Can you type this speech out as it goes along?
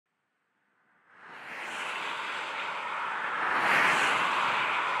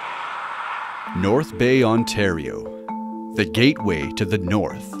North Bay, Ontario, the gateway to the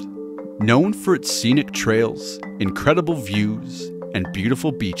north. Known for its scenic trails, incredible views, and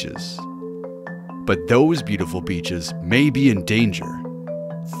beautiful beaches. But those beautiful beaches may be in danger,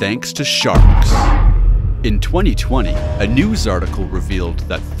 thanks to sharks. In 2020, a news article revealed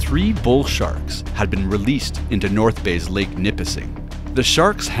that 3 bull sharks had been released into North Bay's Lake Nipissing. The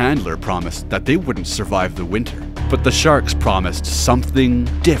sharks' handler promised that they wouldn't survive the winter, but the sharks promised something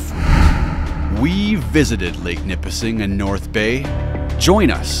different. We visited Lake Nipissing and North Bay.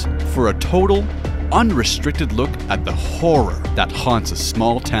 Join us for a total, unrestricted look at the horror that haunts a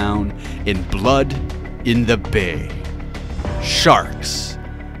small town in blood in the bay. Sharks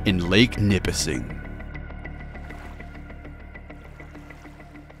in Lake Nipissing.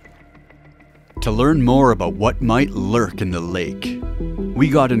 To learn more about what might lurk in the lake, we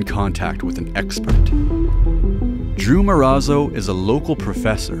got in contact with an expert. Drew Marazzo is a local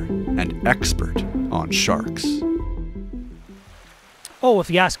professor and expert on sharks. Oh, if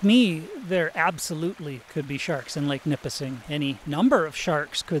you ask me, there absolutely could be sharks in Lake Nipissing. Any number of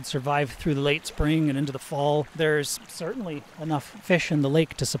sharks could survive through the late spring and into the fall. There's certainly enough fish in the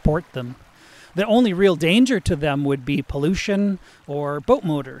lake to support them. The only real danger to them would be pollution or boat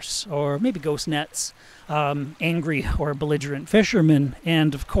motors or maybe ghost nets, angry or belligerent fishermen,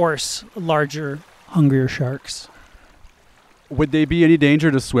 and of course, larger, hungrier sharks. Would they be any danger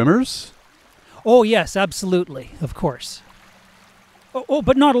to swimmers? Oh yes, absolutely, of course. Oh,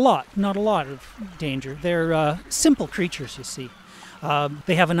 but not a lot of danger. They're simple creatures, you see.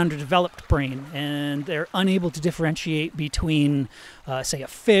 They have an underdeveloped brain, and they're unable to differentiate between, say, a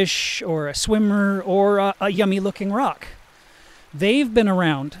fish or a swimmer or a yummy-looking rock. They've been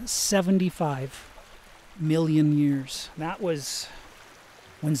around 75 million years. That was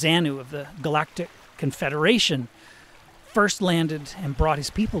when Xanu of the Galactic Confederation first landed and brought his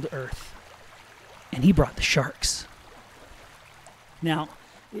people to Earth. And he brought the sharks. Now,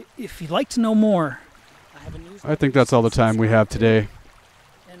 if you'd like to know more, I have a news. I think that's all the time we have today.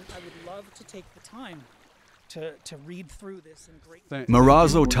 And I would love to take the time to read through this in great.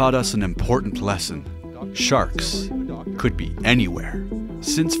 Marazzo taught us an important lesson. Sharks could be anywhere.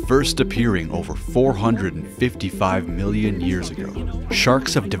 Since first appearing over 455 million years ago,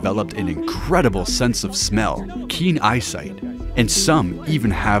 sharks have developed an incredible sense of smell, keen eyesight, and some even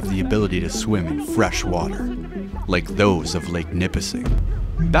have the ability to swim in fresh water, like those of Lake Nipissing.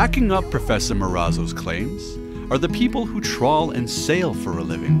 Backing up Professor Marazzo's claims are the people who trawl and sail for a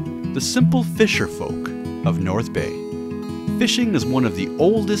living, the simple fisher folk of North Bay. Fishing is one of the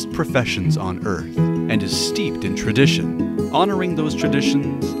oldest professions on Earth and is steeped in tradition. Honoring those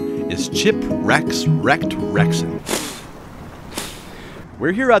traditions is Chip Rex Rect Rexon.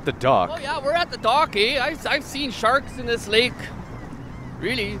 We're here at the dock. Oh yeah, we're at the dock, eh? I've seen sharks in this lake.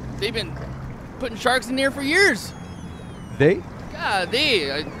 Really, they've been putting sharks in there for years. They?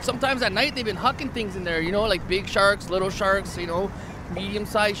 Yeah, sometimes at night they've been hucking things in there, you know, like big sharks, little sharks, you know,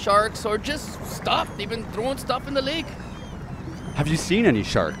 medium-sized sharks, or just stuff. They've been throwing stuff in the lake. Have you seen any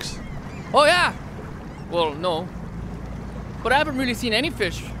sharks? Oh yeah. Well, no. But I haven't really seen any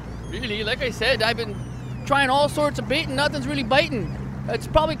fish. Really, like I said, I've been trying all sorts of bait and nothing's really biting. It's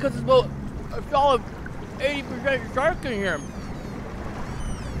probably because it's about 80% shark in here.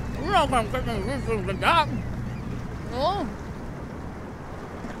 We're not going to get any fish from the dock. Oh.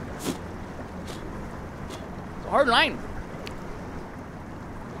 It's a hard line.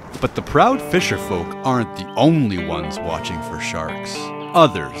 But the proud fisher folk aren't the only ones watching for sharks.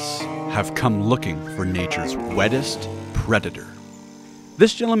 Others have come looking for nature's wettest predator.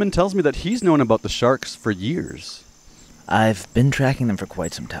 This gentleman tells me that he's known about the sharks for years. I've been tracking them for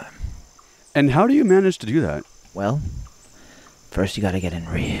quite some time. And how do you manage to do that? Well, first you gotta get in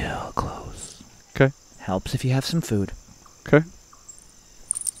real close. Okay. Helps if you have some food. Okay.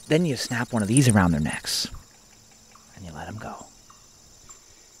 Then you snap one of these around their necks. And you let them go.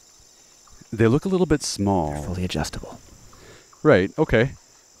 They look a little bit small. They're fully adjustable. Right, okay.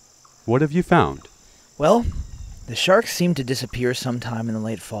 What have you found? Well, the sharks seem to disappear sometime in the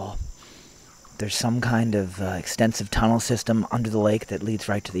late fall. There's some kind of extensive tunnel system under the lake that leads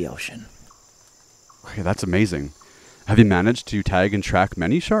right to the ocean. Okay, that's amazing. Have you managed to tag and track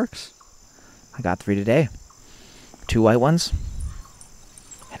many sharks? I got 3 today. 2 white ones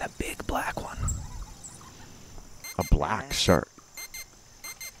and a big black one. A black shark?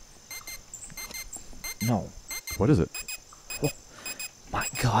 No. What is it? Oh, my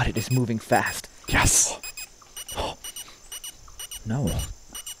God, it is moving fast. Yes! No.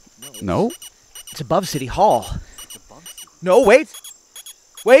 No? It's above City Hall. No, wait!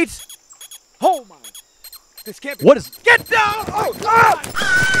 Wait! Oh my! This can't be. What is. Get down! Oh! Ah!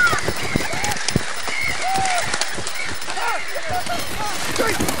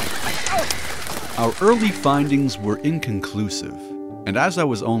 Our early findings were inconclusive, and as I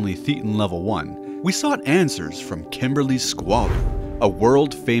was only Thetan level 1, we sought answers from Kimberly Squallow, a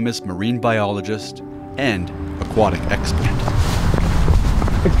world-famous marine biologist and aquatic expert.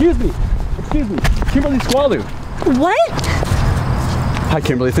 Excuse me, Kimberly Squallow. What? Hi,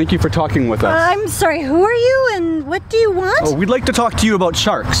 Kimberly. Thank you for talking with us. I'm sorry, who are you and what do you want? Oh, we'd like to talk to you about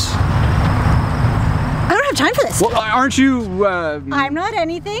sharks. I don't have time for this. Well, aren't you, I'm not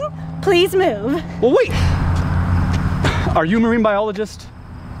anything. Please move. Well, wait. Are you a marine biologist?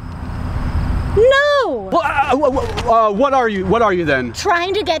 No! Well, what are you? What are you then?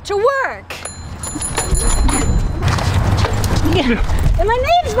 Trying to get to work. And my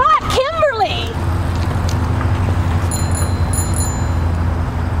name's not Kimberly.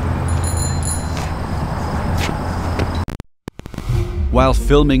 While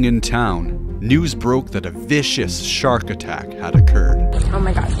filming in town, news broke that a vicious shark attack had occurred. Oh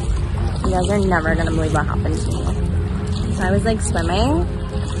my god. You guys are never gonna believe what happened to me. So I was like swimming,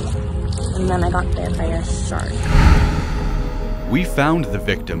 and then I got bit by a shark. We found the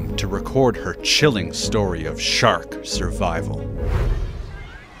victim to record her chilling story of shark survival.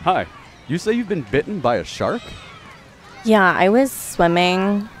 Hi. You say you've been bitten by a shark? Yeah, I was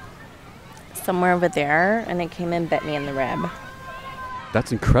swimming somewhere over there, and it came and bit me in the rib.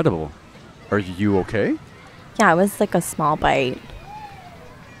 That's incredible. Are you okay? Yeah, it was like a small bite.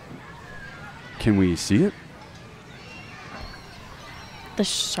 Can we see it? The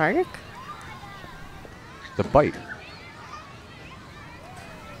shark? The bite.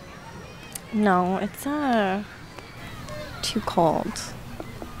 No, it's too cold.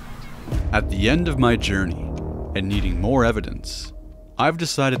 At the end of my journey, and needing more evidence, I've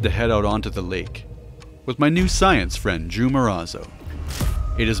decided to head out onto the lake with my new science friend Drew Marazzo.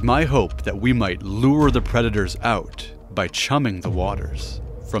 It is my hope that we might lure the predators out by chumming the waters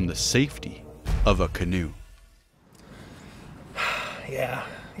from the safety of a canoe.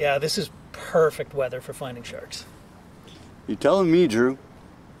 Yeah, this is perfect weather for finding sharks. You telling me, Drew?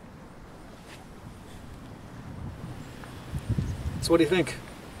 So what do you think?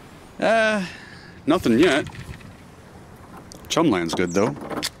 Nothing yet. Chumland's good, though.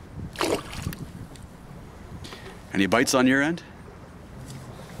 Any bites on your end?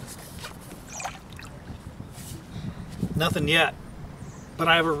 Nothing yet, but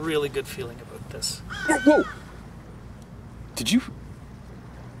I have a really good feeling about this. Whoa! Did you...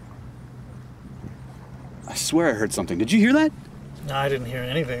 I swear I heard something. Did you hear that? No, I didn't hear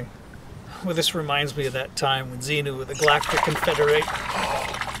anything. Well, this reminds me of that time when Xenu with the Galactic Confederate...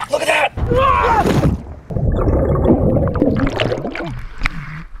 Look at that!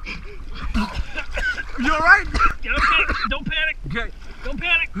 You alright? Get okay. Don't panic. Okay. Don't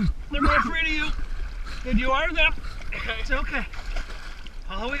panic. They're more afraid of you than you are of them. It's okay.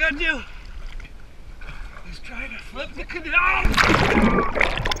 All we gotta do is try to flip the canoe.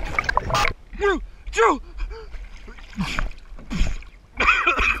 Drew!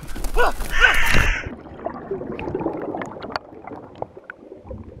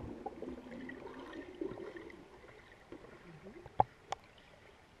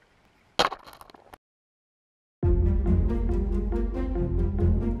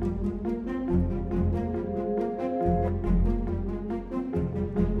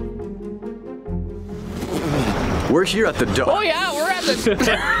 We're here at the dock. Oh yeah, we're at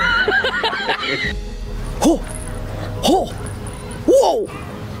the... Oh! Oh! Whoa!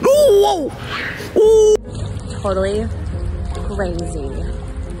 Whoa! Whoa! Totally crazy.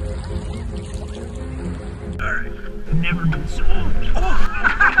 Alright. Never been so...